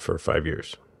focus on for 5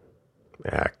 years,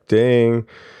 acting,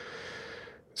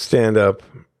 stand-up,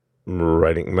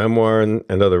 writing memoir and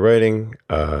other writing,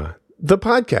 the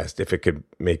podcast, if it could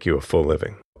make you a full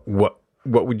living, what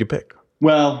would you pick?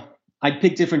 Well, I'd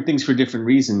pick different things for different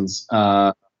reasons.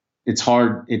 It's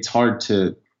hard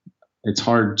to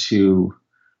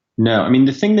know. I mean,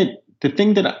 the thing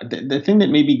that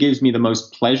maybe gives me the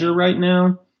most pleasure right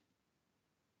now,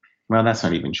 well, that's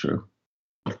not even true.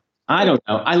 I don't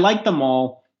know. I like them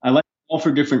all. I like them all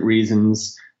for different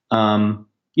reasons.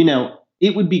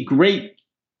 It would be great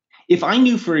if I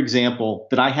knew, for example,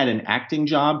 that I had an acting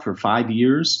job for 5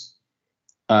 years,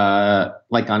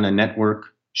 like on a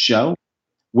network show,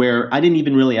 where I didn't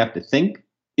even really have to think.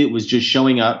 It was just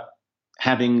showing up,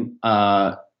 having,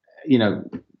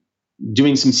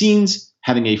 doing some scenes,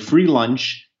 having a free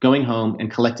lunch, going home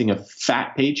and collecting a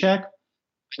fat paycheck.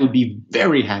 I would be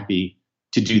very happy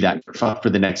to do that for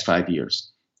the next 5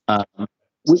 years.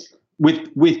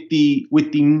 With the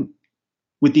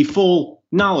full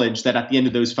knowledge that at the end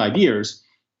of those 5 years,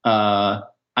 I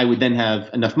would then have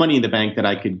enough money in the bank that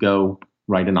I could go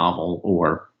write a novel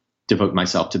or devote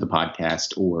myself to the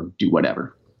podcast or do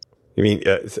whatever. You mean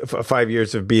 5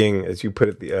 years of being, as you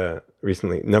put it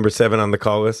recently, number 7 on the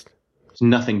call list?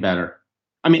 Nothing better.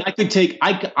 I mean,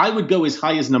 I would go as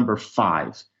high as number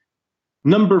 5,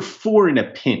 number 4 in a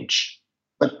pinch.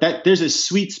 But there's a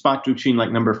sweet spot between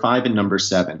like number 5 and number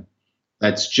 7.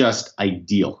 That's just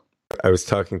ideal. I was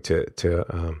talking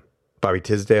to Bobby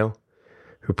Tisdale,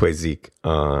 who plays Zeke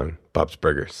on Bob's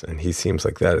Burgers, and he seems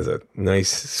like that is a nice,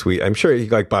 sweet. I'm sure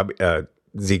he'd like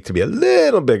Zeke to be a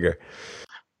little bigger.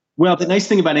 Well, the nice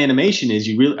thing about animation is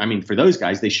for those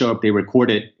guys, they show up, they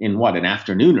record it in an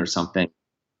afternoon or something.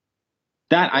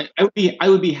 That I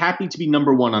would be happy to be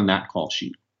number 1 on that call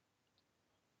sheet.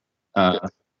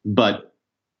 But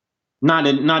not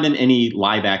in any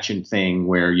live action thing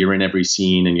where you're in every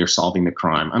scene and you're solving the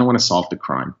crime. I don't want to solve the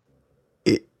crime.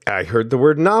 I heard the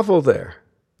word novel there.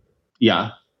 Yeah.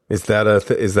 Is that a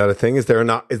thing? Is there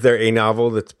a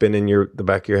novel that's been in the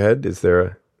back of your head? Is there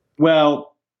a?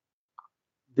 Well,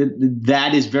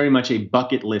 that is very much a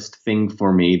bucket list thing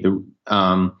for me.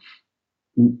 The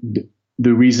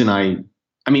reason I've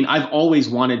always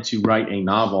wanted to write a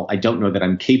novel. I don't know that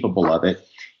I'm capable of it.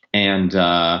 And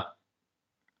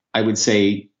I would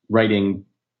say writing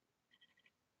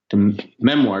the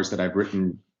memoirs that I've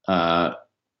written are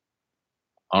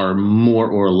more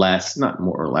or less, not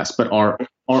more or less, but are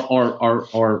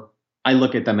I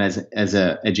look at them as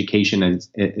a education, as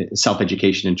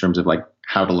self-education in terms of like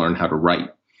how to learn how to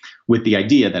write, with the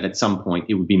idea that at some point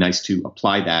it would be nice to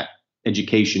apply that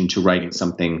education to writing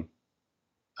something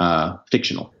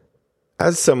fictional.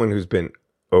 As someone who's been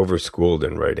over-schooled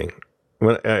in writing,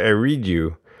 when I read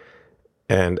you,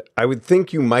 and I would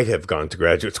think you might have gone to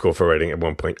graduate school for writing at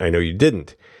one point. I know you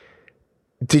didn't.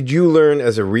 Did you learn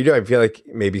as a reader? I feel like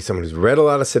maybe someone who's read a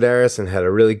lot of Sedaris and had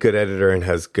a really good editor and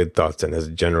has good thoughts and has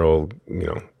a general,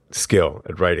 skill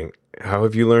at writing. How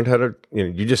have you learned how to,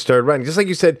 you just started writing. Just like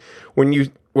you said, when you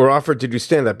were offered to do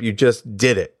stand-up, you just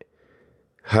did it.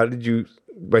 How did you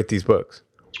write these books?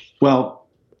 Well,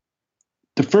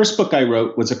 the first book I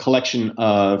wrote was a collection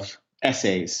of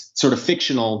essays, sort of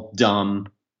fictional, dumb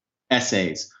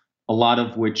essays, a lot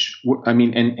of which,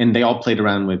 and they all played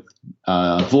around with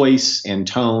voice and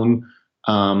tone.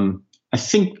 I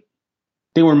think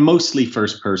they were mostly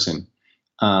first person.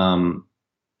 And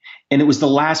it was the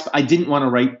last, I didn't want to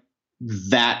write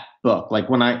that book. Like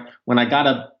when I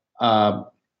got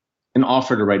an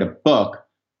offer to write a book,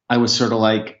 I was sort of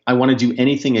like, I want to do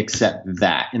anything except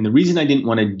that. And the reason I didn't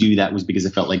want to do that was because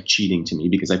it felt like cheating to me,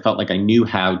 because I felt like I knew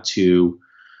how to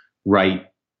write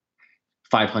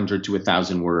 500 to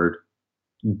 1,000 word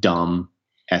dumb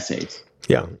essays.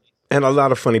 Yeah. And a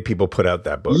lot of funny people put out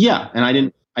that book. Yeah. And I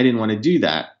didn't want to do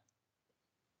that.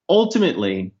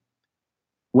 Ultimately,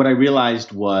 what I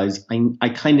realized was I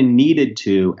kind of needed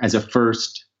to, as a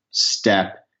first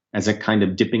step, as a kind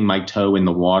of dipping my toe in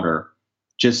the water,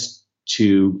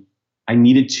 I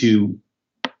needed to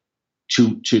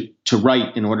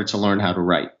write in order to learn how to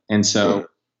write. And so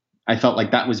I felt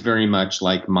like that was very much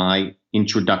like my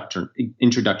introduction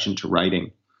to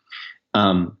writing,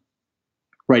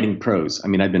 writing prose.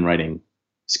 I've been writing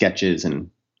sketches and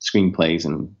screenplays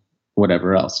and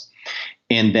whatever else.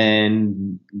 And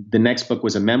then the next book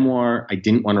was a memoir. I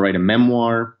didn't want to write a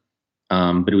memoir,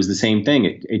 but it was the same thing.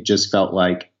 It just felt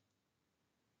like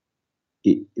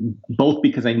both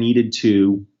because I needed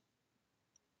to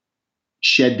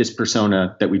shed this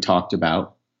persona that we talked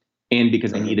about, and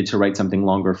because I needed to write something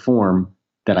longer form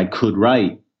that I could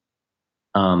write.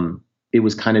 It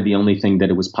was kind of the only thing that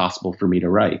it was possible for me to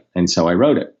write. And so I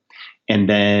wrote it. And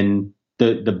then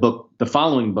the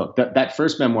following book, that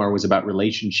first memoir was about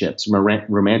relationships,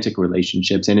 romantic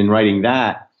relationships. And in writing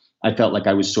that, I felt like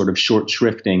I was sort of short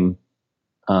shrifting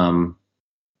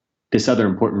this other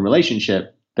important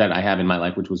relationship that I have in my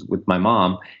life, which was with my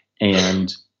mom.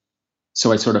 And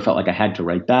so I sort of felt like I had to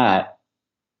write that.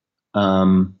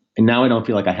 And now I don't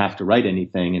feel like I have to write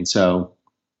anything. And so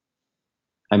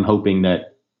I'm hoping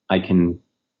that I can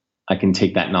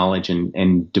take that knowledge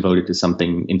and devote it to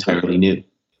something entirely new.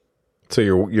 So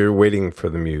you're waiting for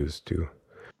the muse to.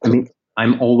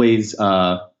 I'm always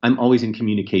in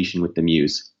communication with the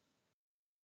muse.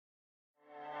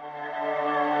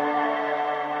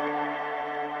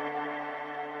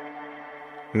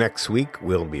 Next week,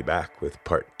 we'll be back with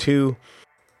part 2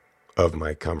 of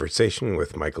my conversation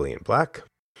with Michael Ian Black,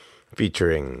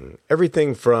 featuring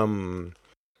everything from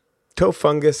toe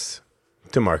fungus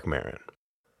to Marc Maron.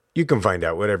 You can find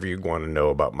out whatever you want to know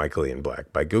about Michael Ian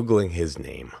Black by Googling his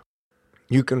name.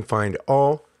 You can find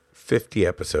all 50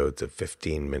 episodes of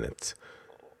 15 minutes,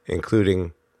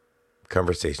 including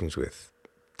conversations with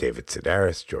David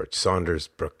Sedaris, George Saunders,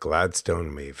 Brooke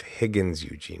Gladstone, Maeve Higgins,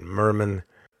 Eugene Merman.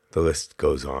 The list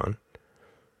goes on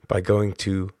by going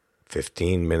to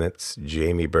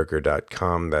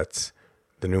 15minutesjamieberker.com. That's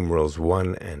the numerals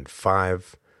 1 and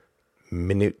 5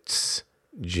 minutes,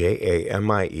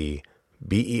 JAMIEBER.com.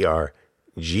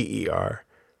 GER.com.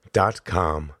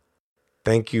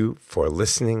 Thank you for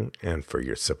listening and for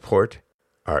your support.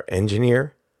 Our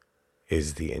engineer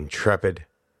is the intrepid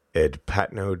Ed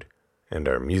Patnode, and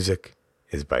our music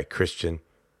is by Christian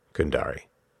Kundari.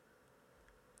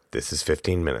 This is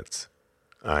 15 Minutes.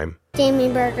 I'm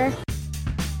Jamie Berger.